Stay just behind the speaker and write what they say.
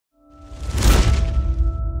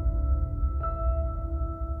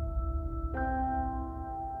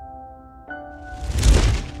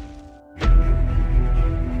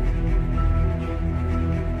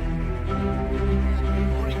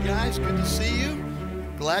you.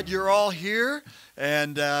 Glad you're all here,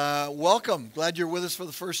 and welcome. Glad you're with us for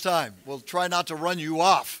the first time. We'll try not to run you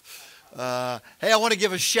off. Hey, I want to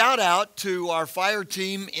give a shout out to our fire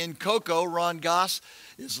team in Cocoa. Ron Goss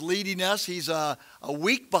is leading us. He's a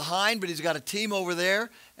week behind, but he's got a team over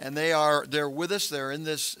there, and they're with us. They're in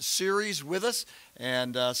this series with us,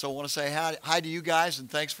 and so I want to say hi to you guys, and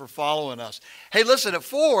thanks for following us. Hey, listen, at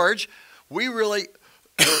Forge, we really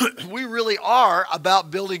are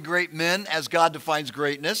about building great men as God defines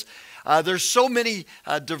greatness. There's so many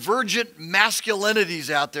divergent masculinities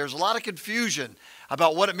out there. There's a lot of confusion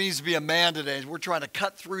about what it means to be a man today. We're trying to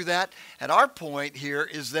cut through that. And our point here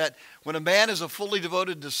is that when a man is a fully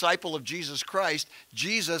devoted disciple of Jesus Christ,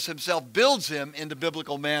 Jesus himself builds him into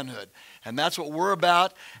biblical manhood. And that's what we're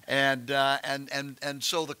about. And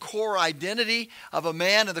so the core identity of a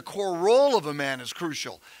man and the core role of a man is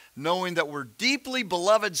crucial. Knowing that we're deeply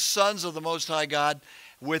beloved sons of the Most High God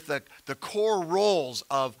with the core roles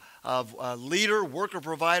of leader, worker,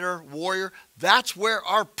 provider, warrior. That's where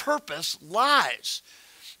our purpose lies.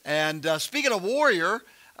 And speaking of warrior,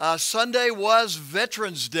 Sunday was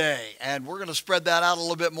Veterans Day, and we're going to spread that out a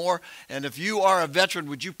little bit more. And if you are a veteran,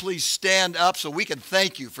 would you please stand up so we can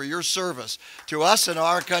thank you for your service to us and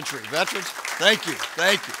our country. Veterans, thank you.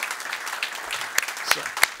 Thank you.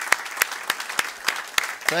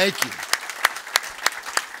 Thank you.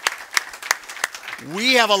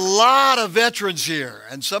 We have a lot of veterans here,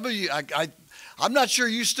 and some of you, I'm not sure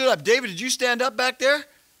you stood up. David, did you stand up back there?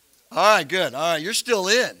 All right, good. All right, you're still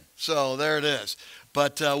in, so there it is.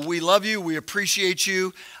 But we love you. We appreciate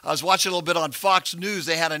you. I was watching a little bit on Fox News.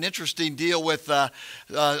 They had an interesting deal with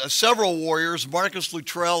several warriors. Marcus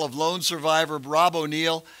Luttrell of Lone Survivor, Rob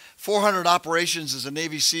O'Neill, 400 operations as a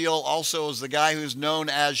Navy SEAL, also as the guy who's known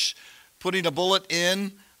as putting a bullet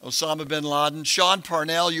in Osama bin Laden. Sean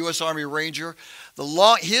Parnell, U.S. Army Ranger.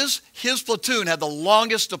 His platoon had the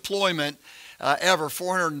longest deployment ever,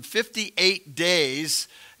 458 days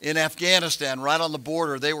in Afghanistan, right on the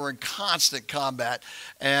border. They were in constant combat.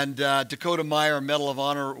 And Dakota Meyer, Medal of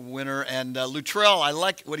Honor winner. And Luttrell, I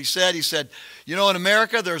like what he said. He said, you know, in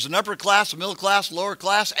America, there's an upper class, a middle class, lower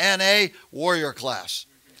class, and a warrior class.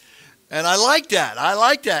 And I like that. I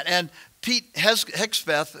like that. And Pete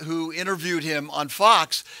Hexpeth, who interviewed him on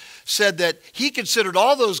Fox, said that he considered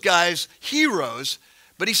all those guys heroes,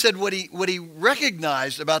 but he said what he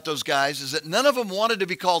recognized about those guys is that none of them wanted to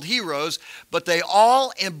be called heroes, but they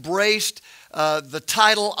all embraced the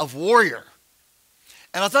title of warrior.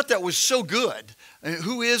 And I thought that was so good.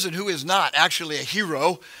 Who is and who is not actually a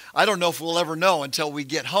hero, I don't know if we'll ever know until we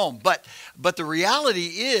get home. But the reality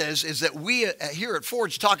is that we here at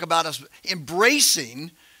Forge talk about us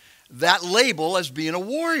embracing that label as being a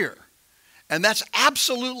warrior. And that's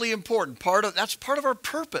absolutely important. That's part of our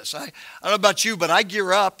purpose. I don't know about you, but I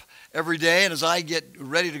gear up every day, and as I get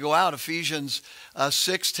ready to go out, Ephesians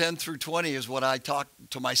 6:10 through 20 is what I talk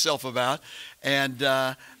to myself about. And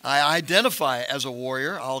I identify as a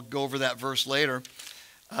warrior. I'll go over that verse later.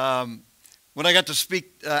 When I got to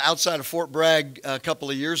speak outside of Fort Bragg a couple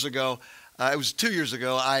of years ago, it was 2 years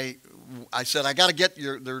ago, I said, I got to get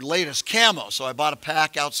their latest camo. So I bought a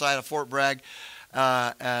pack outside of Fort Bragg,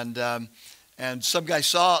 and some guy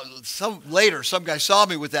saw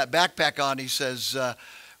me with that backpack on. He says,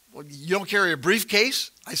 well, you don't carry a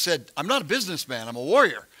briefcase? I said, I'm not a businessman. I'm a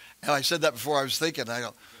warrior. And I said that before I was thinking. I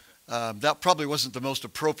go, that probably wasn't the most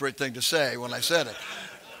appropriate thing to say when I said it.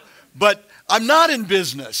 But I'm not in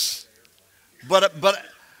business. But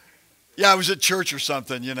yeah, I was at church or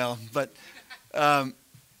something, you know. But I'm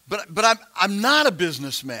not a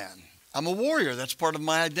businessman. I'm a warrior. That's part of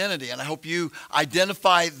my identity, and I hope you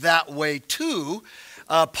identify that way too.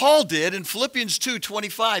 Paul did in Philippians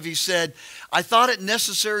 2:25. He said, I thought it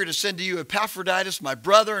necessary to send to you Epaphroditus, my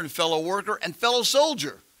brother and fellow worker and fellow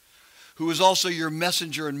soldier, who is also your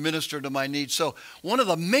messenger and minister to my needs. So one of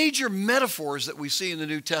the major metaphors that we see in the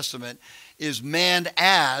New Testament is man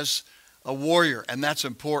as a warrior, and that's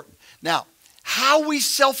important. Now, how we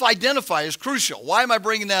self-identify is crucial. Why am I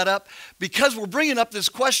bringing that up? Because we're bringing up this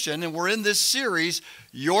question, and we're in this series,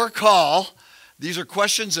 Your Call. These are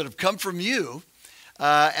questions that have come from you.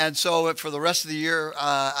 And so for the rest of the year,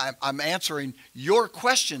 I'm answering your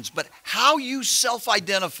questions. But how you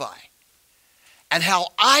self-identify and how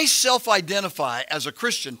I self-identify as a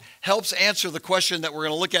Christian helps answer the question that we're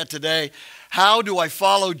going to look at today. How do I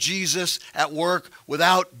follow Jesus at work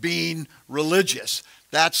without being religious?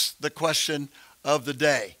 That's the question of the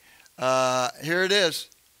day. Here it is.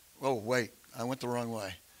 Oh, wait. I went the wrong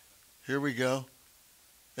way. Here we go.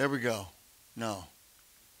 There we go. No.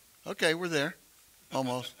 Okay, we're there.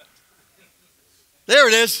 Almost. There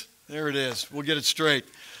it is. There it is. We'll get it straight.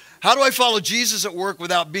 How do I follow Jesus at work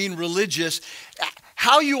without being religious?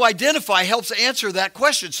 How you identify helps answer that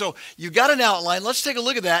question. So you've got an outline. Let's take a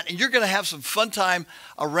look at that, and you're going to have some fun time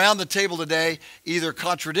around the table today, either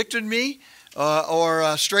contradicting me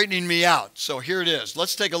or straightening me out. So here it is.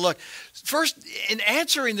 Let's take a look. First, in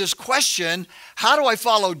answering this question, how do I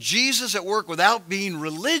follow Jesus at work without being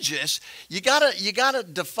religious? You gotta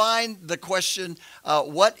define the question.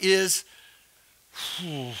 What is?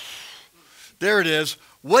 There it is.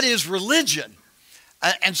 What is religion?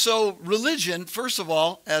 And so religion, first of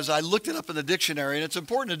all, as I looked it up in the dictionary, and it's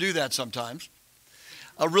important to do that sometimes,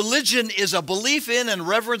 a religion is a belief in and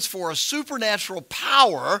reverence for a supernatural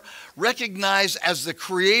power recognized as the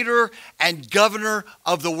creator and governor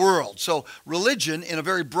of the world. So religion, in a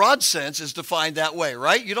very broad sense, is defined that way,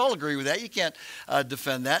 right? You'd all agree with that. You can't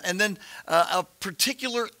defend that. And then a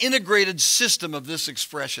particular integrated system of this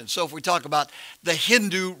expression. So if we talk about the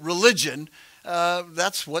Hindu religion,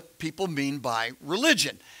 that's what people mean by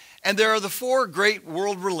religion. And there are the four great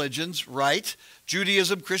world religions, right?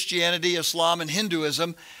 Judaism, Christianity, Islam, and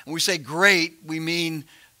Hinduism. And we say great, we mean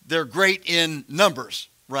they're great in numbers,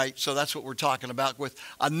 right? So that's what we're talking about with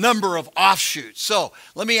a number of offshoots. So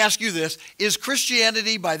let me ask you this. Is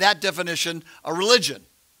Christianity, by that definition, a religion?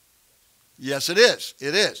 Yes, it is.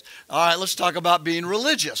 It is. All right, let's talk about being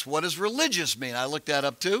religious. What does religious mean? I looked that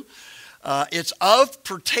up too. It's of,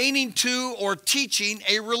 pertaining to, or teaching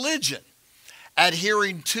a religion,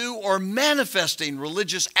 adhering to or manifesting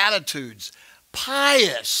religious attitudes,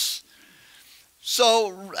 pious.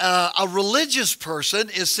 So a religious person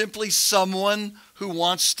is simply someone who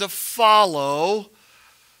wants to follow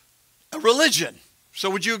a religion. So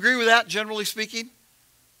would you agree with that, generally speaking?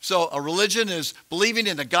 So a religion is believing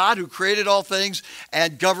in a God who created all things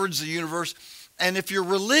and governs the universe. And if you're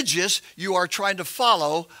religious, you are trying to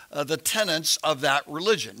follow the tenets of that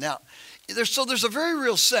religion. Now, there's a very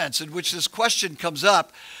real sense in which this question comes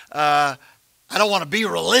up. I don't want to be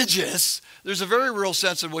religious. There's a very real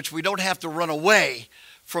sense in which we don't have to run away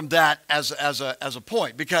from that as a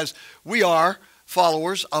point, because we are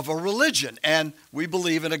followers of a religion and we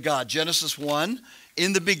believe in a God. Genesis 1,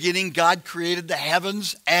 in the beginning, God created the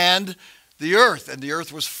heavens and the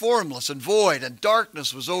earth was formless and void, and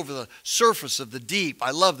darkness was over the surface of the deep. I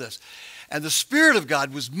love this. And the Spirit of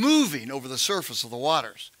God was moving over the surface of the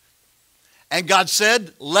waters. And God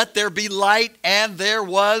said, let there be light, and there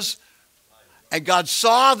was. And God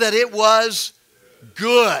saw that it was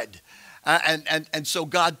good. And so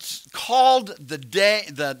God called the day,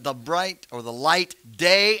 the bright or the light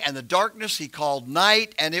day, and the darkness He called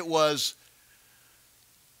night, and it was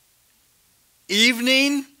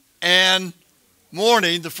evening and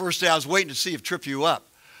morning. The first day, I was waiting to see if trip you up.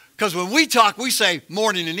 Because when we talk, we say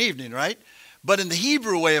morning and evening, right? But in the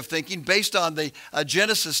Hebrew way of thinking, based on the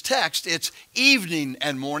Genesis text, it's evening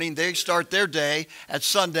and morning. They start their day at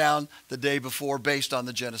sundown the day before, based on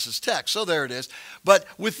the Genesis text. So there it is. But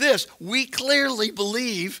with this, we clearly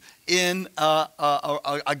believe in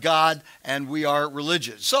a God, and we are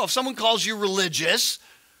religious. So if someone calls you religious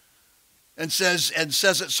and says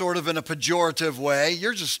it sort of in a pejorative way,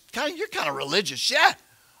 you're kind of religious. Yeah,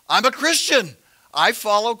 I'm a Christian. I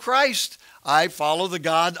follow Christ. I follow the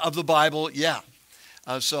God of the Bible, yeah.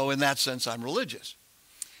 So in that sense, I'm religious.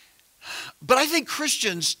 But I think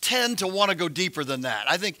Christians tend to want to go deeper than that.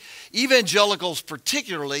 I think evangelicals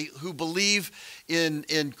particularly, who believe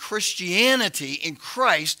in Christianity, in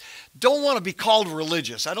Christ, don't want to be called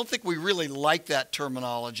religious. I don't think we really like that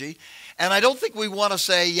terminology. And I don't think we want to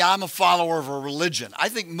say, yeah, I'm a follower of a religion. I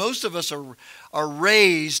think most of us are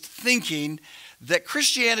raised thinking that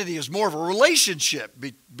Christianity is more of a relationship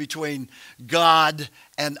between God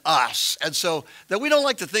and us. And so that we don't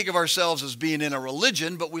like to think of ourselves as being in a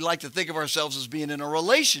religion, but we like to think of ourselves as being in a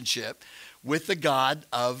relationship with the God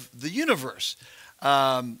of the universe.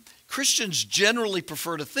 Christians generally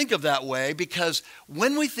prefer to think of that way, because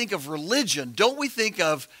when we think of religion, don't we think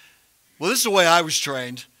of, well, this is the way I was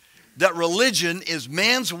trained, that religion is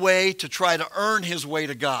man's way to try to earn his way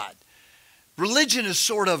to God. Religion is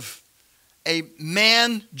sort of a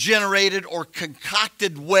man-generated or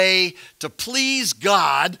concocted way to please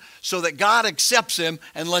God so that God accepts him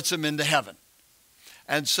and lets him into heaven.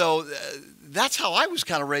 And so that's how I was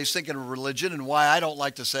kind of raised thinking of religion, and why I don't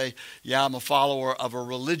like to say, yeah, I'm a follower of a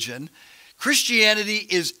religion. Christianity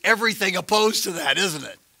is everything opposed to that, isn't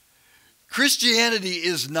it? Christianity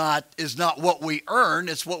is not what we earn,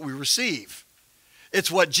 it's what we receive. It's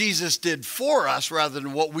what Jesus did for us rather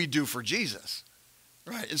than what we do for Jesus.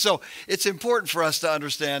 Right. And so it's important for us to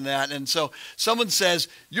understand that. And so someone says,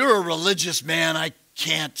 you're a religious man, I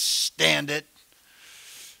can't stand it.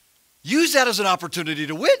 Use that as an opportunity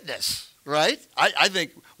to witness, right? I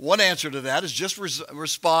think One answer to that is just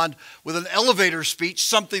respond with an elevator speech,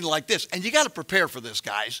 something like this. And you got to prepare for this,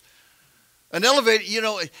 guys. An elevator,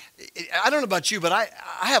 I don't know about you, but I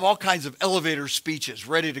have all kinds of elevator speeches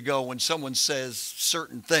ready to go when someone says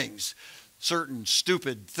certain things, certain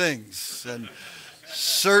stupid things, and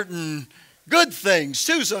certain good things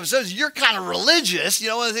too. So if it says you're kind of religious,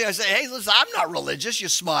 one thing I say, hey, listen, I'm not religious. You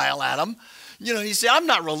smile at them. You say, I'm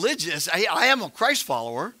not religious. I am a Christ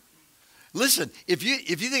follower. Listen, if you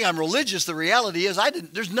think I'm religious, the reality is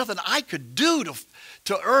there's nothing I could do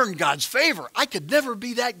to earn God's favor. I could never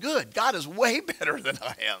be that good. God is way better than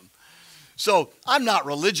I am. So I'm not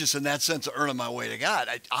religious in that sense of earning my way to God.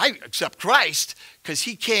 I accept Christ because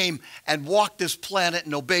he came and walked this planet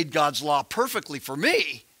and obeyed God's law perfectly for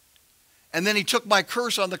me. And then he took my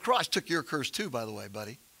curse on the cross. Took your curse too, by the way,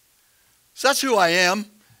 buddy. So that's who I am.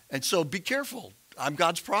 And so be careful. I'm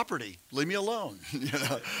God's property. Leave me alone.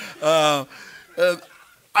 I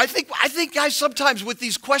think, guys, sometimes with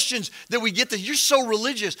these questions that we get that you're so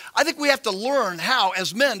religious, I think we have to learn how,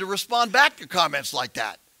 as men, to respond back to comments like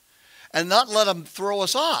that and not let them throw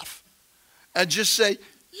us off and just say,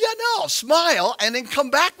 yeah, no, smile, and then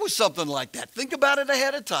come back with something like that. Think about it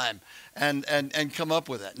ahead of time and come up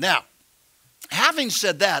with it. Now, having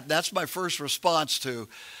said that, that's my first response to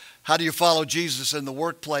how do you follow Jesus in the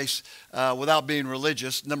workplace without being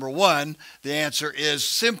religious? Number one, the answer is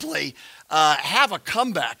simply have a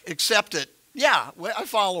comeback. Accept it. Yeah, I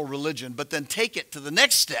follow religion, but then take it to the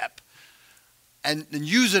next step and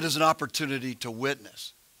use it as an opportunity to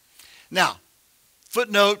witness. Now,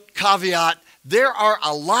 footnote, caveat, there are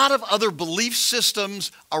a lot of other belief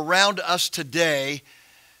systems around us today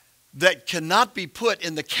that cannot be put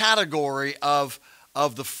in the category of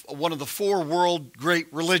one of the four world great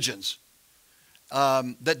religions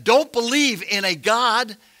that don't believe in a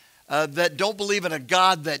God, that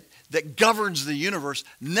governs the universe.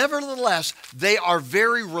 Nevertheless, they are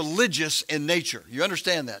very religious in nature. You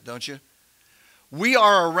understand that, don't you? We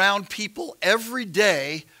are around people every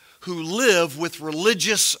day who live with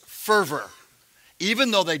religious fervor,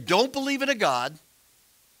 even though they don't believe in a God,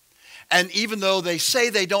 and even though they say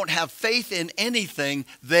they don't have faith in anything,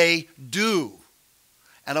 they do.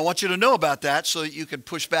 And I want you to know about that so that you can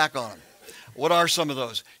push back on them. What are some of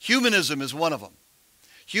those? Humanism is one of them.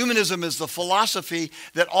 Humanism is the philosophy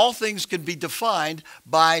that all things can be defined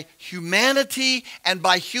by humanity and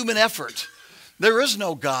by human effort. There is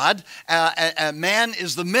no God. Man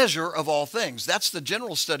is the measure of all things. That's the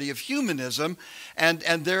general study of humanism. And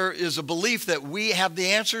there is a belief that we have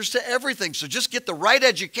the answers to everything. So just get the right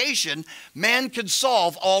education. Man can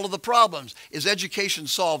solve all of the problems. Is education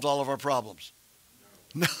solved all of our problems?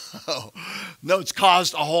 No, it's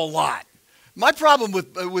caused a whole lot. My problem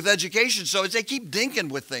with education, is they keep dinking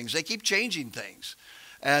with things. They keep changing things.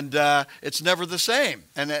 And it's never the same.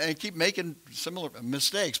 And they keep making similar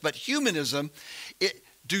mistakes. But humanism,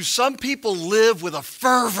 do some people live with a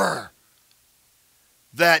fervor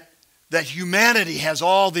that humanity has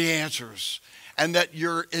all the answers and that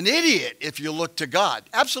you're an idiot if you look to God?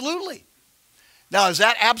 Absolutely. Now, is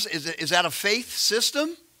that a faith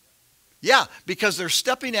system? Yeah, because they're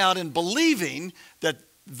stepping out and believing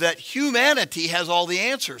that humanity has all the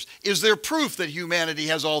answers. Is there proof that humanity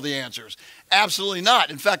has all the answers? Absolutely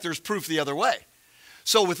not. In fact, there's proof the other way.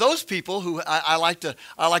 So with those people who I like to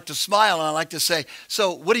smile and I like to say,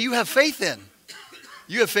 so what do you have faith in?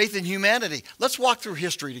 You have faith in humanity. Let's walk through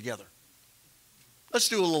history together. Let's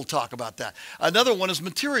do a little talk about that. Another one is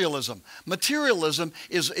materialism. Materialism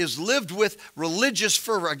is lived with religious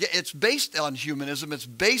fervor. It's based on humanism. It's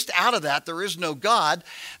based out of that. There is no God.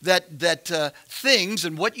 That things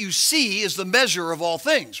and what you see is the measure of all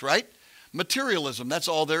things, right? Materialism, that's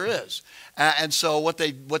all there is. And so what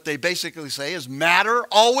they basically say is matter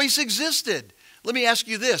always existed. Let me ask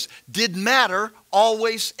you this. Did matter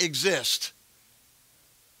always exist?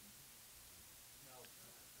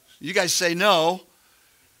 You guys say no.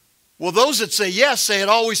 Well, those that say yes say it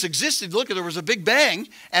always existed. Look, there was a Big Bang,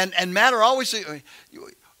 and matter always...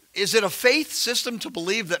 Is it a faith system to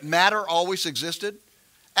believe that matter always existed?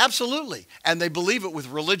 Absolutely. And they believe it with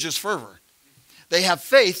religious fervor. They have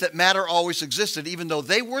faith that matter always existed, even though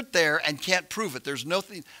they weren't there and can't prove it. There's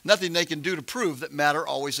nothing they can do to prove that matter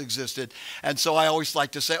always existed. And so I always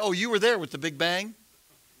like to say, oh, you were there with the Big Bang?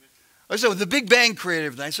 I said, well, the Big Bang created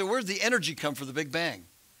everything. I said, where did the energy come for the Big Bang?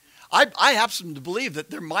 I happen to believe that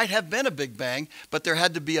there might have been a Big Bang, but there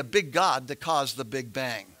had to be a big God that caused the Big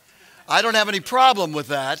Bang. I don't have any problem with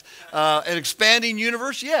that. An expanding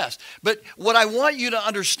universe, yes. But what I want you to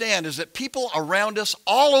understand is that people around us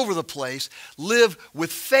all over the place live with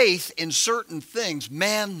faith in certain things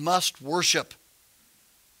man must worship.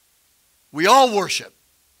 We all worship.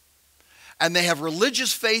 And they have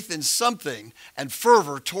religious faith in something and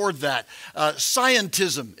fervor toward that.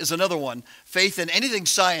 Scientism is another one. Faith in anything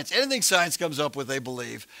science. Anything science comes up with, they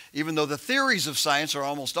believe, even though the theories of science are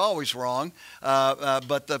almost always wrong.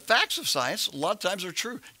 But the facts of science, a lot of times, are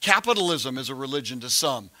true. Capitalism is a religion to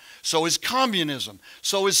some. So is communism.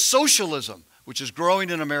 So is socialism, which is growing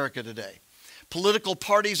in America today. Political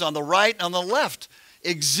parties on the right and on the left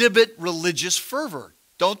exhibit religious fervor,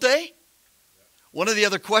 don't they? One of the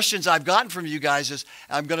other questions I've gotten from you guys is,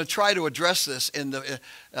 I'm going to try to address this in the,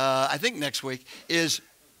 I think next week, is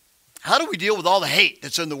how do we deal with all the hate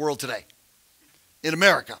that's in the world today? In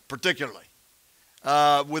America, particularly,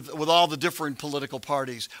 with all the different political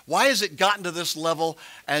parties. Why has it gotten to this level?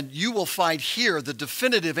 And you will find here the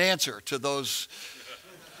definitive answer to those.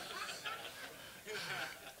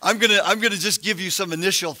 I'm gonna just give you some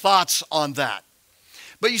initial thoughts on that.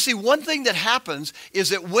 But you see, one thing that happens is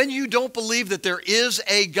that when you don't believe that there is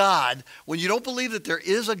a God, when you don't believe that there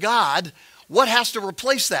is a God, what has to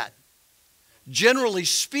replace that? Generally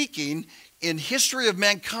speaking, in history of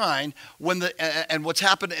mankind, and what's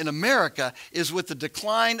happened in America is with the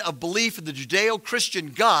decline of belief in the Judeo-Christian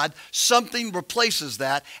God, something replaces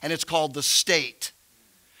that, and it's called the state.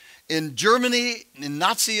 In Germany, in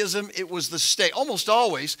Nazism, it was the state. Almost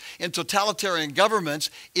always in totalitarian governments,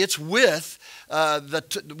 it's with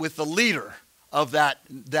the leader of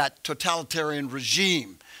that totalitarian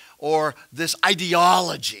regime or this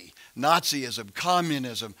ideology. Nazism,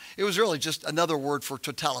 communism. It was really just another word for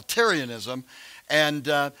totalitarianism. And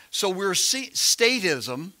so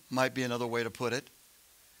statism might be another way to put it.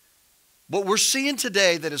 What we're seeing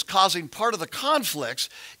today that is causing part of the conflicts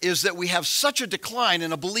is that we have such a decline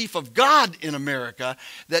in a belief of God in America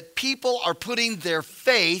that people are putting their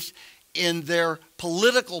faith in their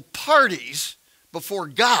political parties before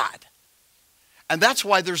God. And that's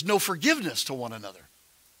why there's no forgiveness to one another.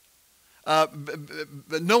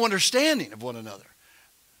 No understanding of one another.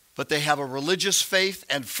 But they have a religious faith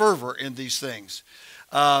and fervor in these things.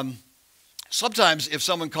 Sometimes if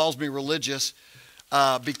someone calls me religious,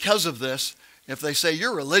 because of this, if they say,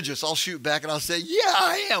 "You're religious," I'll shoot back and I'll say, "Yeah,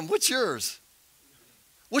 I am. What's yours?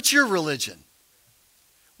 What's your religion?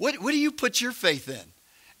 What do you put your faith in?"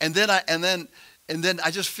 And then I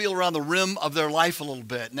just feel around the rim of their life a little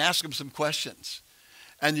bit and ask them some questions.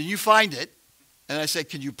 And then you find it, and I say,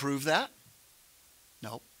 "Can you prove that?"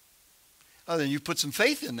 No. Oh, then you put some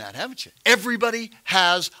faith in that, haven't you? Everybody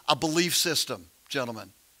has a belief system,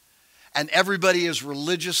 gentlemen. And everybody is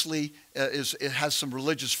religiously, it has some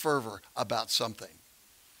religious fervor about something.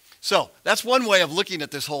 So that's one way of looking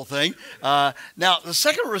at this whole thing. Now, the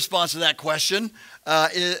second response to that question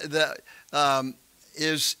is that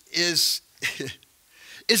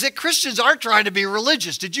Christians aren't trying to be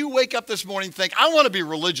religious. Did you wake up this morning and think, "I want to be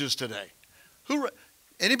religious today"?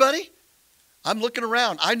 Anybody? I'm looking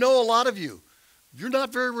around. I know a lot of you. You're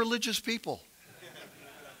not very religious people.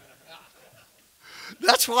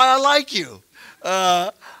 That's why I like you.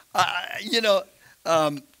 You're going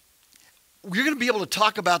to be able to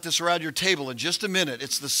talk about this around your table in just a minute.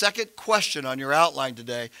 It's the second question on your outline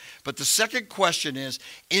today. But the second question is,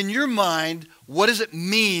 in your mind, what does it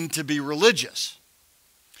mean to be religious?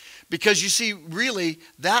 Because you see, really,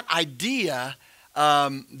 that idea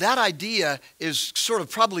is sort of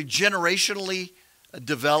probably generationally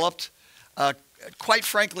developed. Quite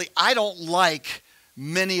frankly, I don't like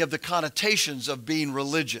many of the connotations of being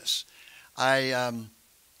religious. I'm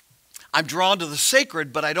drawn to the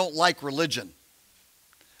sacred, but I don't like religion.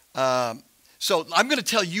 So I'm going to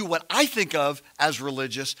tell you what I think of as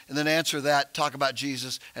religious, and then answer that, talk about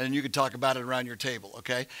Jesus, and then you can talk about it around your table,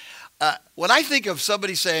 okay? When I think of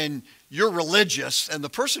somebody saying, "You're religious," and the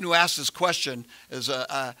person who asked this question is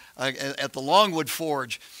at the Longwood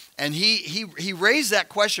Forge, and he raised that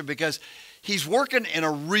question because he's working in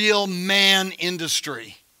a real man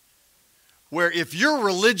industry where if you're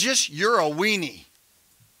religious, you're a weenie,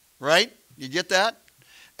 right? You get that?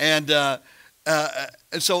 And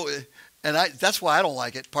that's why I don't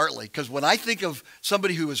like it, partly. Because when I think of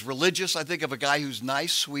somebody who is religious, I think of a guy who's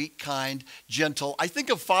nice, sweet, kind, gentle. I think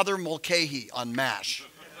of Father Mulcahy on MASH.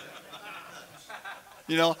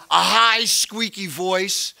 A high, squeaky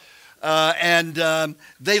voice. And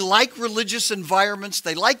they like religious environments.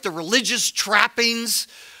 They like the religious trappings,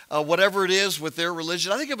 whatever it is with their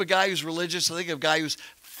religion. I think of a guy who's religious. I think of a guy who's,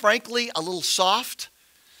 frankly, a little soft,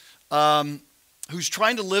 who's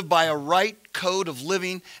trying to live by a right code of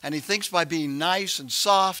living, and he thinks by being nice and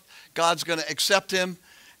soft, God's going to accept him.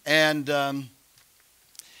 And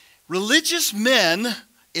religious men,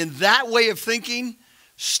 in that way of thinking,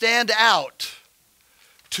 stand out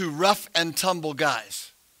to rough and tumble guys.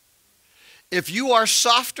 If you are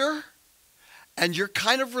softer, and you're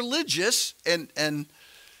kind of religious, and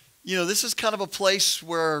this is kind of a place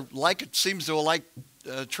where like it seems to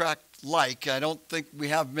attract like. I don't think we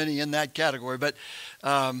have many in that category, but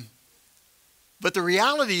the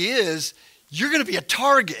reality is you're going to be a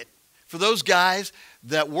target for those guys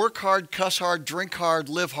that work hard, cuss hard, drink hard,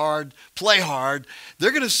 live hard, play hard.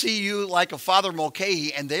 They're going to see you like a Father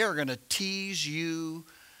Mulcahy, and they are going to tease you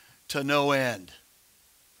to no end.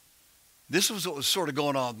 This was what was sort of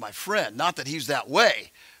going on with my friend. Not that he's that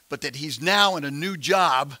way, but that he's now in a new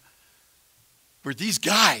job where these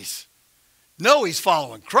guys know he's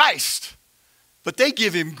following Christ, but they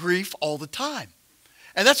give him grief all the time.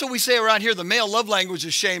 And that's what we say around here. The male love language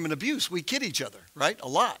is shame and abuse. We kid each other, right? A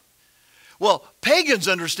lot. Well, pagans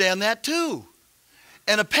understand that too.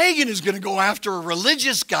 And a pagan is going to go after a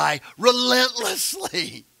religious guy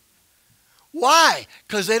relentlessly. Why?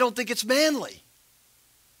 Because they don't think it's manly.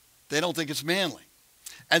 They don't think it's manly.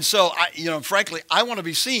 And so, frankly, I want to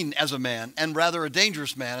be seen as a man, and rather a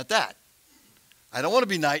dangerous man at that. I don't want to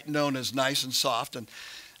be known as nice and soft. And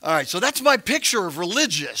all right, so that's my picture of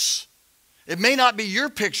religious. It may not be your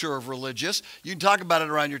picture of religious. You can talk about it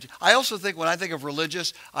around your I also think, when I think of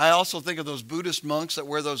religious, I also think of those Buddhist monks that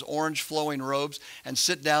wear those orange flowing robes and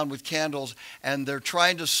sit down with candles, and they're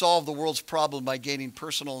trying to solve the world's problem by gaining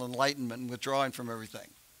personal enlightenment and withdrawing from everything.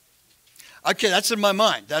 Okay, that's in my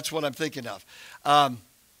mind. That's what I'm thinking of.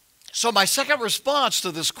 So my second response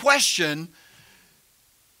to this question,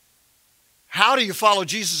 how do you follow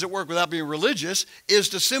Jesus at work without being religious, is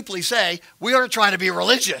to simply say, we aren't trying to be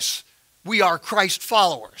religious. We are Christ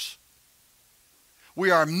followers.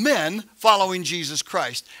 We are men following Jesus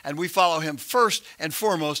Christ, and we follow him first and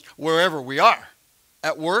foremost wherever we are.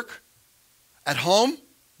 At work, at home,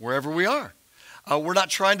 wherever we are. We're not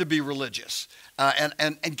trying to be religious.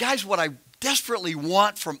 And guys, what I desperately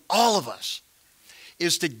want from all of us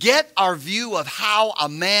is to get our view of how a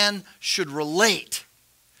man should relate,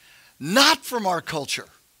 not from our culture,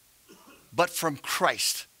 but from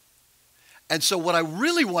Christ. And so what I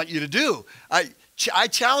really want you to do, I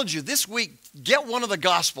challenge you this week, get one of the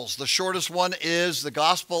Gospels. The shortest one is the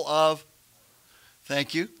Gospel of,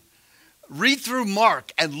 thank you. Read through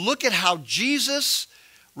Mark and look at how Jesus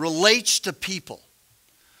relates to people.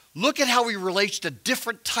 Look at how he relates to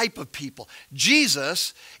different type of people.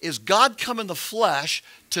 Jesus is God come in the flesh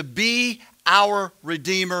to be our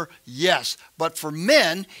Redeemer, yes. But for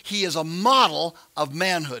men, he is a model of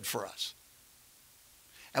manhood for us.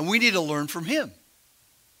 And we need to learn from him.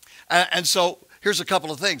 And so here's a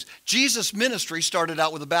couple of things. Jesus' ministry started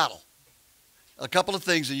out with a battle. A couple of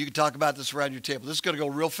things, and you can talk about this around your table. This is going to go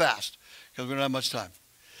real fast because we don't have much time.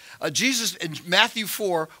 Jesus, in Matthew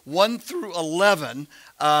 4, 1 through 11,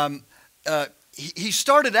 he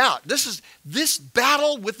started out. This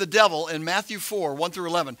battle with the devil in Matthew 4, 1 through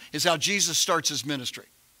 11, is how Jesus starts his ministry.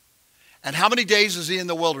 And how many days is he in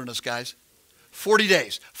the wilderness, guys? 40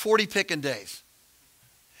 days. 40 picking days.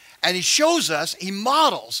 And he shows us, he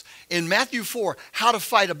models in Matthew 4 how to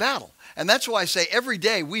fight a battle. And that's why I say every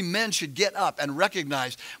day we men should get up and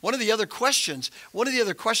recognize. One of the other questions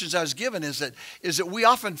I was given is that we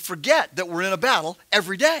often forget that we're in a battle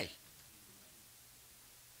every day.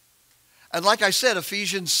 And like I said,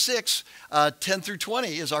 Ephesians 6, 10 through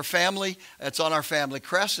 20 is our family. It's on our family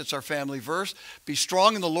crest. It's our family verse. Be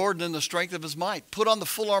strong in the Lord and in the strength of his might. Put on the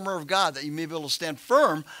full armor of God that you may be able to stand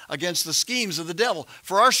firm against the schemes of the devil.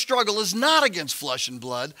 For our struggle is not against flesh and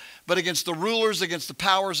blood, but against the rulers, against the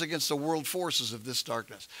powers, against the world forces of this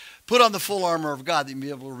darkness. Put on the full armor of God that you may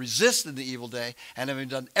be able to resist in the evil day, and having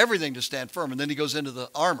done everything to stand firm. And then he goes into the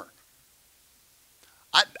armor.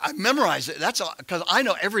 I memorize it. That's because I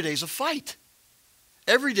know every day is a fight.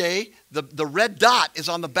 Every day, the red dot is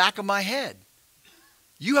on the back of my head.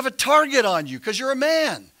 You have a target on you because you're a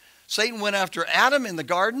man. Satan went after Adam in the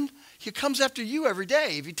garden. He comes after you every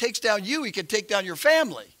day. If he takes down you, he can take down your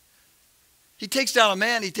family. He takes down a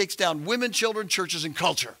man. He takes down women, children, churches, and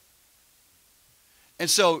culture. And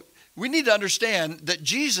so we need to understand that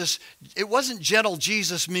Jesus, it wasn't gentle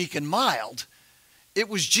Jesus, meek and mild. It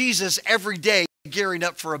was Jesus every day gearing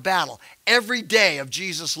up for a battle. Every day of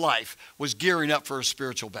Jesus' life was gearing up for a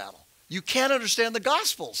spiritual battle. You can't understand the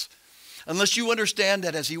Gospels unless you understand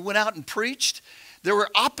that as he went out and preached, there were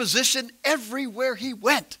opposition everywhere he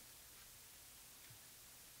went.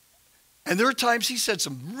 And there are times he said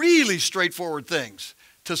some really straightforward things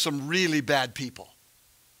to some really bad people.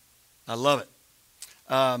 I love it.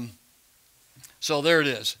 So there it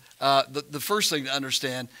is. The first thing to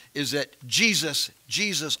understand is that Jesus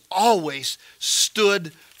always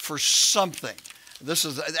stood for something. This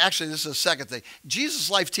is a second thing.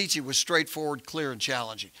 Jesus' life teaching was straightforward, clear, and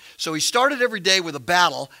challenging. So he started every day with a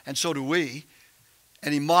battle, and so do we.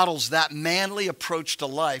 And he models that manly approach to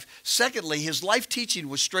life. Secondly, his life teaching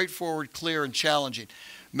was straightforward, clear, and challenging.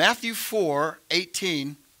 Matthew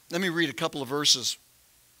 4:18. Let me read a couple of verses.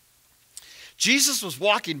 Jesus was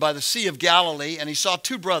walking by the Sea of Galilee, and he saw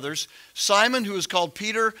two brothers, Simon, who was called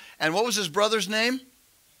Peter, and what was his brother's name?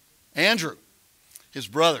 Andrew, his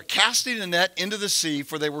brother, casting a net into the sea,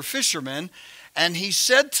 for they were fishermen. And he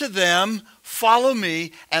said to them, "Follow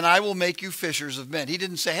me, and I will make you fishers of men." He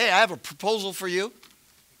didn't say, "Hey, I have a proposal for you.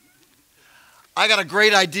 I got a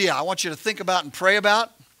great idea I want you to think about and pray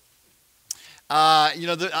about.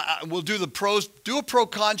 We'll do the pros, do a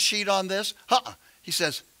pro-con sheet on this." He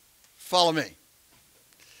says, "Follow me.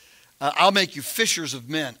 I'll make you fishers of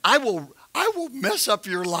men. I will mess up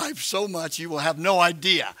your life so much you will have no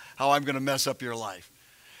idea how I'm going to mess up your life."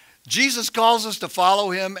 Jesus calls us to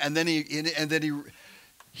follow him, and then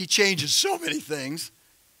he changes so many things.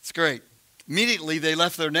 It's great. Immediately they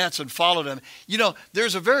left their nets and followed him. You know,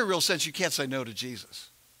 there's a very real sense you can't say no to Jesus.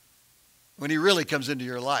 When he really comes into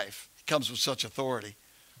your life, he comes with such authority.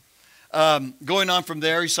 Going on from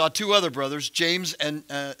there, he saw two other brothers, James and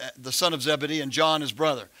the son of Zebedee, and John his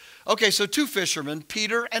brother. Okay, so two fishermen,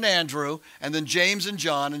 Peter and Andrew, and then James and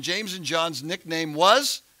John. And James and John's nickname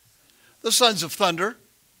was the Sons of Thunder.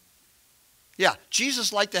 Yeah,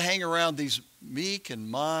 Jesus liked to hang around these meek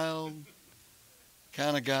and mild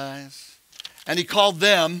kind of guys. And he called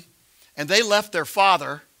them, and they left their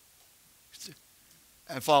father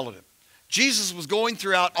and followed him. Jesus was going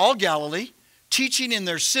throughout all Galilee, teaching in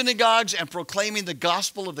their synagogues and proclaiming the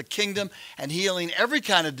gospel of the kingdom and healing every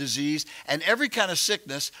kind of disease and every kind of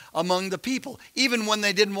sickness among the people, even when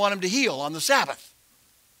they didn't want him to heal on the Sabbath.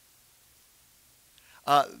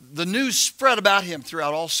 The news spread about him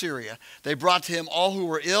throughout all Syria. They brought to him all who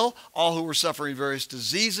were ill, all who were suffering various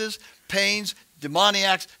diseases, pains,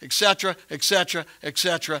 demoniacs, etc., etc.,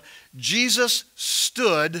 etc. Jesus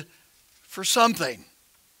stood for something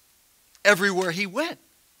everywhere he went.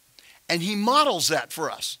 And he models that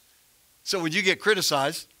for us. So when you get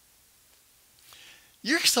criticized,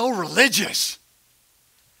 "You're so religious."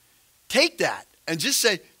 Take that and just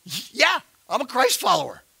say, "Yeah, I'm a Christ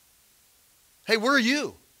follower." Hey, where are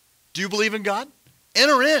you? Do you believe in God?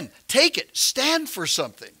 Enter in. Take it. Stand for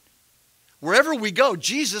something. Wherever we go,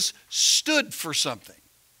 Jesus stood for something.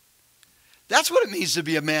 That's what it means to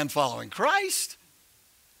be a man following Christ.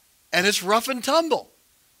 And it's rough and tumble.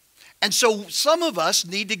 And so some of us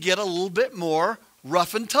need to get a little bit more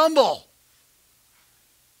rough and tumble.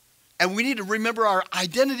 And we need to remember our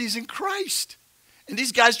identities in Christ. And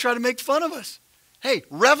these guys try to make fun of us. Hey,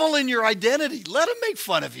 revel in your identity. Let them make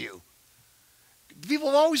fun of you. People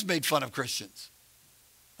have always made fun of Christians.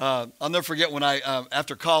 I'll never forget when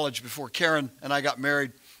after college, before Karen and I got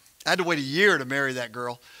married, I had to wait a year to marry that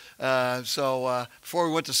girl. So before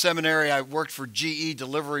we went to seminary, I worked for GE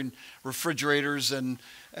delivering refrigerators and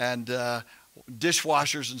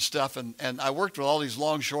dishwashers and stuff. And I worked with all these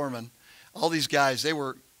longshoremen, all these guys. They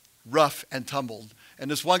were rough and tumbled.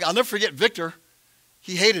 And this one guy, I'll never forget Victor.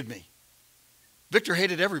 He hated me. Victor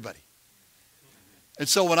hated everybody. And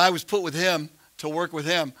so when I was put with him to work with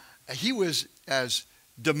him, he was as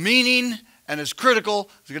demeaning and as critical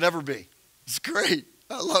as it could ever be. It's great.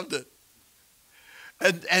 I loved it.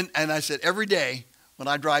 And I said, every day when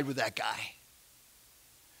I drive with that guy,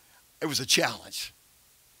 it was a challenge.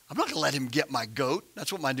 I'm not going to let him get my goat.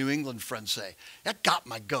 That's what my New England friends say. That got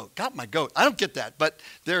my goat. Got my goat. I don't get that, but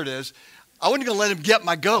there it is. I wasn't going to let him get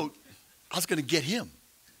my goat. I was going to get him.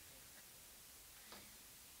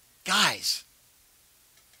 Guys,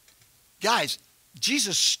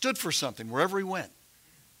 Jesus stood for something wherever he went.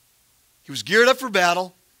 He was geared up for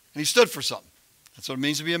battle, and he stood for something. That's what it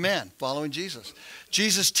means to be a man following Jesus.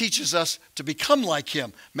 Jesus teaches us to become like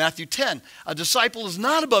him. Matthew 10, "A disciple is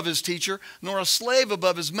not above his teacher, nor a slave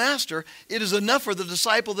above his master. It is enough for the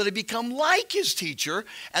disciple that he become like his teacher,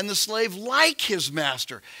 and the slave like his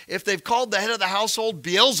master. If they've called the head of the household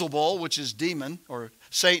Beelzebul," which is demon or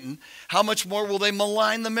Satan, "how much more will they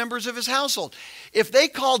malign the members of his household?" If they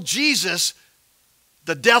called Jesus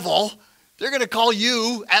the devil, they're going to call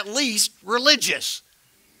you at least religious.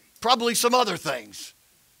 Probably some other things.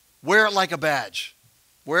 Wear it like a badge.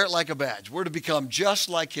 Wear it like a badge. We're to become just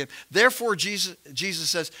like him. Therefore, Jesus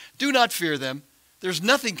says, "Do not fear them. There's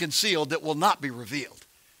nothing concealed that will not be revealed,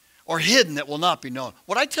 or hidden that will not be known.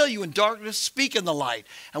 What I tell you in darkness, speak in the light.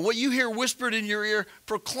 And what you hear whispered in your ear,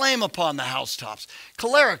 proclaim upon the housetops."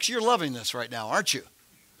 Cholerics, you're loving this right now, aren't you?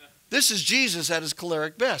 This is Jesus at his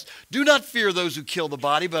choleric best. "Do not fear those who kill the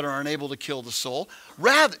body, but are unable to kill the soul.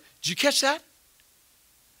 Rather," did you catch that?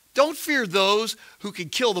 Don't fear those who can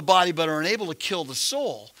kill the body but are unable to kill the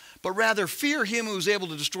soul. but rather fear him who is able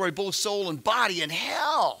to destroy both soul and body in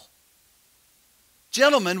hell.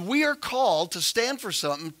 Gentlemen, we are called to stand for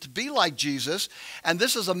something, to be like Jesus, and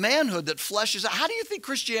this is a manhood that fleshes out. How do you think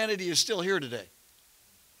Christianity is still here today?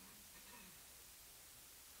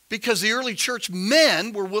 Because the early church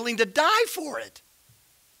men were willing to die for it.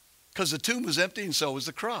 Because the tomb was empty and so was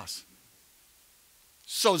the cross.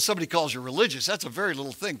 So somebody calls you religious, that's a very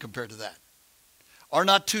little thing compared to that. Are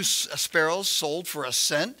not two sparrows sold for a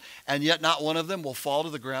cent, and yet not one of them will fall to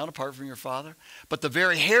the ground apart from your Father? But the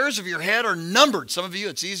very hairs of your head are numbered. Some of you,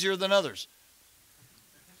 it's easier than others.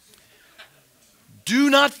 Do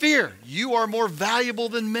not fear. You are more valuable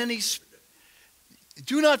than many.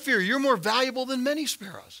 Do not fear. You're more valuable than many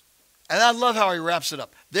sparrows. And I love how he wraps it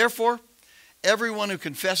up. Therefore, everyone who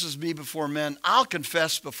confesses me before men, I'll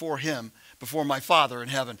confess before him, before my Father in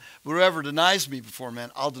heaven. Whoever denies me before men,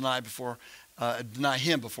 I'll deny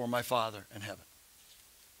him before my Father in heaven.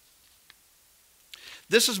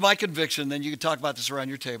 This is my conviction, then you can talk about this around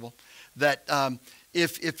your table, that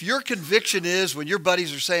if your conviction is when your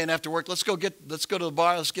buddies are saying after work, let's go to the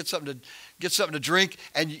bar, let's get something to drink,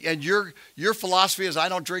 and your philosophy is I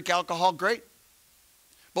don't drink alcohol, great.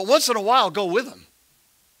 But once in a while, go with them.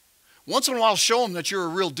 Once in a while, show them that you're a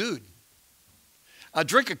real dude.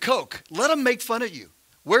 Drink a Coke. Let them make fun of you.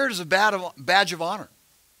 Wear it as a badge of honor.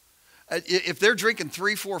 If they're drinking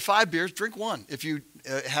 3, 4, 5 beers, drink one if you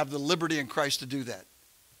have the liberty in Christ to do that.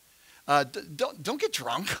 Don't get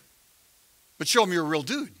drunk, but show them you're a real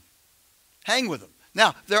dude. Hang with them.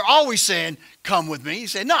 Now, they're always saying, come with me. You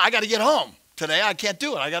say, no, I got to get home today. I can't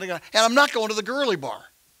do it. I got to go. And I'm not going to the girly bar.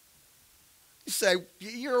 You say,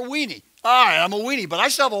 you're a weenie. All right, I'm a weenie, but I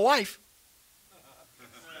still have a wife.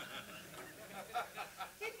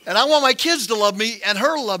 And I want my kids to love me and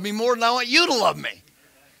her to love me more than I want you to love me.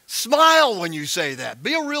 Smile when you say that.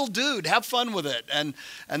 Be a real dude. Have fun with it. And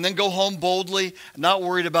then go home boldly, not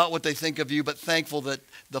worried about what they think of you, but thankful that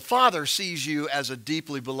the Father sees you as a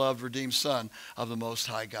deeply beloved, redeemed Son of the Most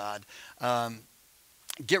High God.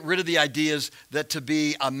 Get rid of the ideas that to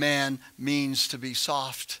be a man means to be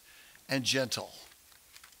soft and gentle.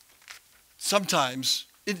 Sometimes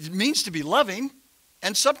it means to be loving,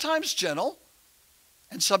 and sometimes gentle,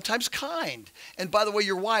 and sometimes kind. And by the way,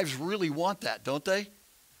 your wives really want that, don't they?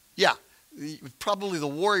 Yeah, probably the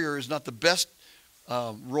warrior is not the best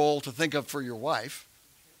role to think of for your wife.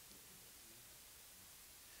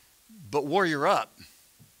 But warrior up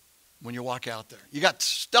when you walk out there. You got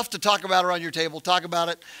stuff to talk about around your table, talk about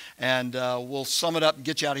it, and we'll sum it up and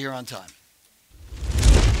get you out of here on time.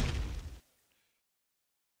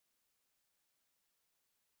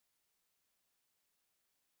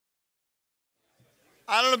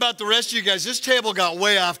 I don't know about the rest of you guys. This table got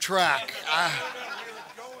way off track.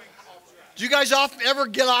 Do you guys ever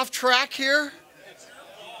get off track here?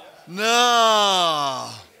 No.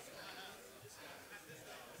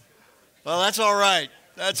 Well, that's all right.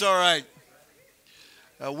 That's all right.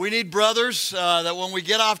 We need brothers that when we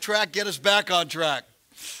get off track, get us back on track.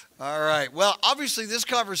 All right. Well, obviously, this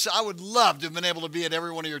conversation, I would love to have been able to be at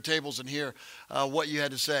every one of your tables and hear what you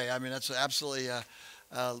had to say. I mean, that's absolutely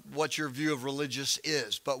what your view of religious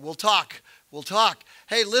is. But we'll talk. We'll talk.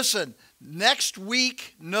 Hey, listen, next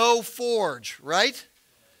week, no Forge, right?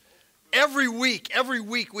 Every week,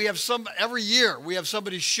 we have every year, we have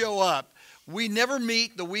somebody show up. We never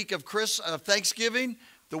meet the week of Thanksgiving,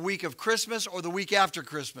 the week of Christmas, or the week after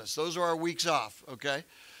Christmas. Those are our weeks off, okay?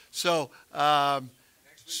 So, next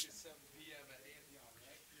week is 7 p.m. at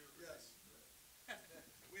Antioch.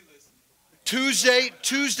 Yes.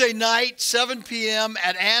 Tuesday night, 7 p.m.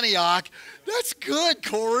 at Antioch. That's good,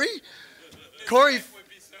 Corey. Corey,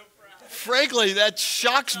 frankly, that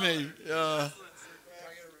shocks me.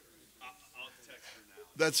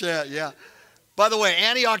 That's it, yeah. By the way,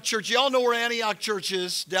 Antioch Church, y'all know where Antioch Church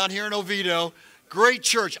is, down here in Oviedo. Great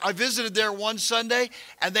church. I visited there one Sunday,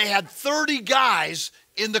 and they had 30 guys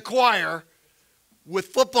in the choir with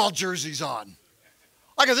football jerseys on.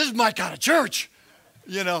 I go, this is my kind of church,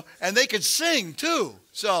 you know, and they could sing too.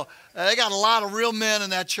 So they got a lot of real men in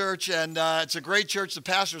that church, and it's a great church. The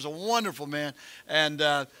pastor's a wonderful man.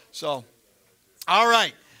 And so, all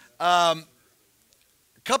right. A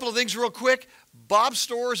couple of things real quick. Bob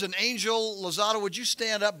Stores and Angel Lozado, would you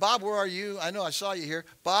stand up? Bob, where are you? I know I saw you here.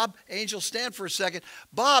 Bob, Angel, stand for a second.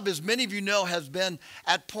 Bob, as many of you know, has been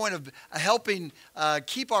at point of helping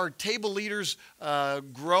keep our table leaders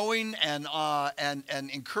growing and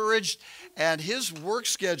encouraged. And his work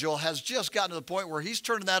schedule has just gotten to the point where he's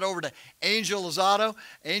turning that over to Angel Lozado.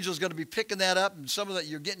 Angel's going to be picking that up, and some of that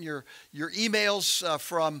you're getting your emails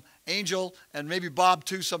from Angel, and maybe Bob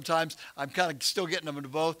too sometimes. I'm kind of still getting them into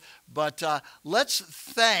both. But let's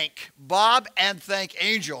thank Bob and thank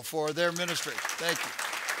Angel for their ministry. Thank you.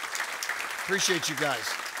 Appreciate you guys.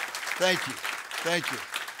 Thank you. Thank you.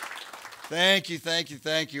 Thank you, thank you,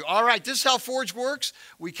 thank you. All right, this is how Forge works.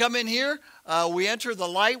 We come in here, we enter the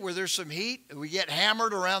light where there's some heat, we get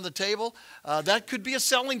hammered around the table. That could be a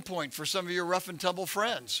selling point for some of your rough and tumble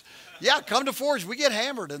friends. Yeah, come to Forge, we get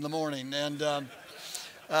hammered in the morning. And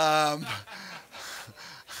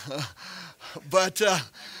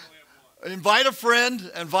invite a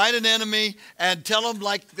friend, invite an enemy, and tell them,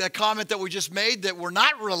 like the comment that we just made, that we're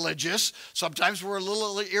not religious. Sometimes we're a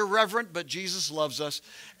little irreverent, but Jesus loves us,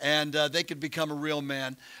 and they could become a real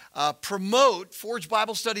man. Promote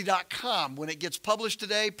ForgeBibleStudy.com. When it gets published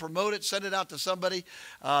today, promote it, send it out to somebody.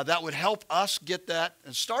 That would help us get that.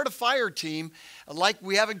 And start a fire team like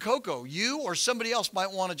we have in Cocoa. You or somebody else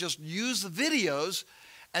might want to just use the videos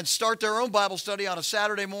and start their own Bible study on a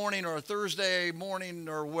Saturday morning or a Thursday morning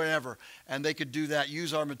or wherever. And they could do that,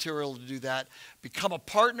 use our material to do that. Become a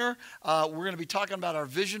partner. We're going to be talking about our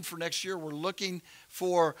vision for next year. We're looking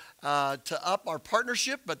for to up our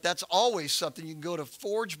partnership, but that's always something. You can go to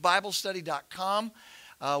ForgeBibleStudy.com.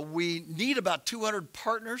 We need about 200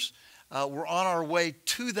 partners. We're on our way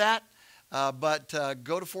to that. But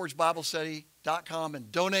go to ForgeBibleStudy.com and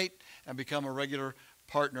donate and become a regular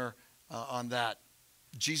partner on that.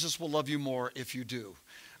 Jesus will love you more if you do.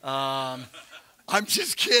 I'm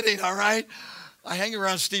just kidding, all right? I hang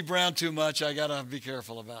around Steve Brown too much. I got to be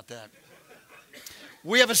careful about that.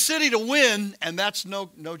 We have a city to win, and that's no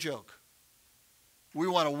joke. We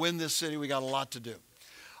want to win this city. We got a lot to do.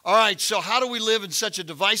 All right, so how do we live in such a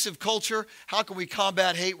divisive culture? How can we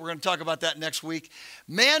combat hate? We're going to talk about that next week.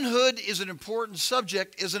 Manhood is an important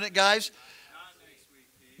subject, isn't it, guys?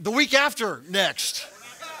 The week after next.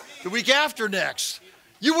 The week after next.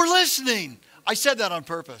 You were listening. I said that on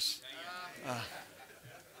purpose.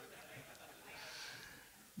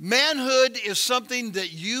 Manhood is something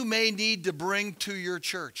that you may need to bring to your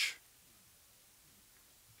church.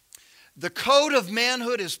 The code of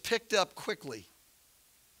manhood is picked up quickly.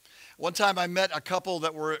 One time I met a couple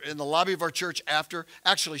that were in the lobby of our church after.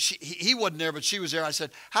 Actually, he wasn't there, but she was there. I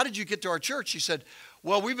said, how did you get to our church? She said,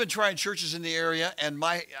 well, we've been trying churches in the area, and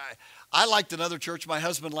I liked another church. My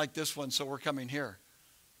husband liked this one, so we're coming here.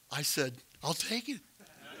 I said, I'll take it.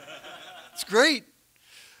 It's great.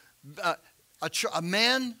 A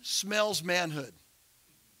man smells manhood.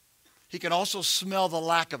 He can also smell the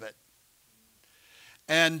lack of it.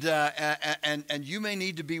 And you may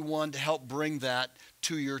need to be one to help bring that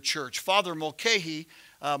to your church. Father Mulcahy,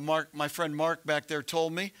 my friend Mark back there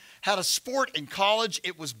told me, had a sport in college.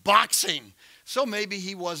 It was boxing. So maybe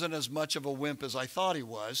he wasn't as much of a wimp as I thought he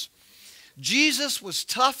was. Jesus was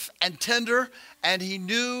tough and tender, and he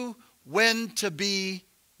knew when to be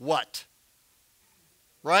what?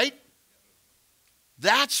 Right?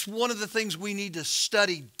 That's one of the things we need to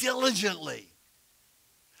study diligently.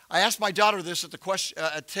 I asked my daughter this at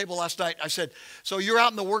the table last night. I said, so you're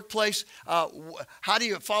out in the workplace. How do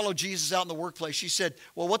you follow Jesus out in the workplace? She said,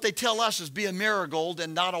 well, what they tell us is be a marigold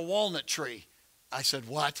and not a walnut tree. I said,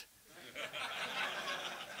 what?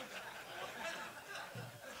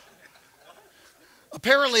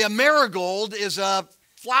 Apparently, a marigold is a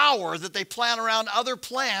flower that they plant around other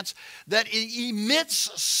plants that emits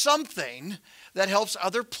something that helps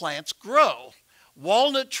other plants grow.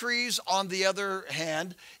 Walnut trees, on the other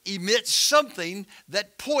hand, emit something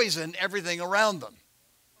that poison everything around them.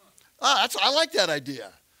 I like that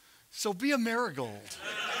idea. So be a marigold.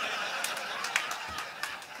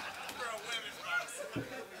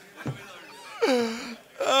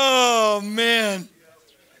 Oh, man.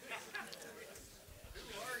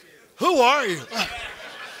 Who are you?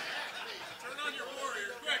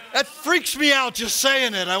 That freaks me out just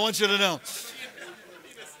saying it. I want you to know.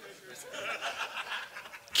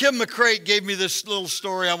 Kim McCrate gave me this little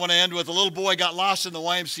story I want to end with. A little boy got lost in the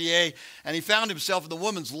YMCA, and he found himself in the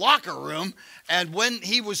women's locker room. And when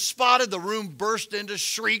he was spotted, the room burst into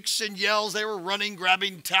shrieks and yells. They were running,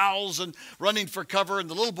 grabbing towels, and running for cover. And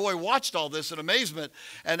the little boy watched all this in amazement.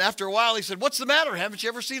 And after a while, he said, "What's the matter? Haven't you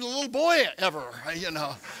ever seen a little boy ever?" You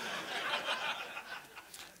know.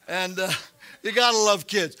 And you got to love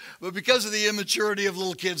kids. But because of the immaturity of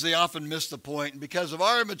little kids, they often miss the point. And because of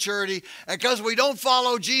our immaturity, and because we don't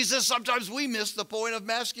follow Jesus, sometimes we miss the point of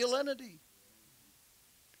masculinity.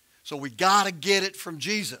 So we got to get it from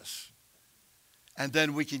Jesus. And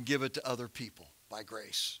then we can give it to other people by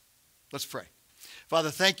grace. Let's pray.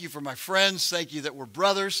 Father, thank you for my friends. Thank you that we're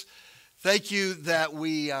brothers. Thank you that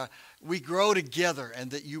we grow together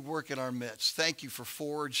and that you work in our midst. Thank you for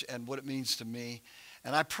Forge and what it means to me.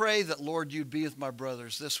 And I pray that, Lord, you'd be with my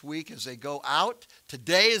brothers this week as they go out,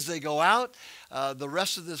 today as they go out, the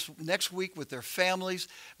rest of this next week with their families.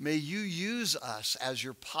 May you use us as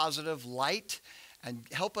your positive light and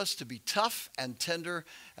help us to be tough and tender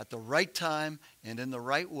at the right time and in the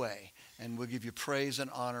right way. And we'll give you praise and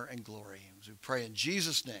honor and glory. As we pray in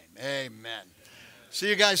Jesus' name, amen. See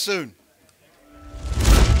you guys soon.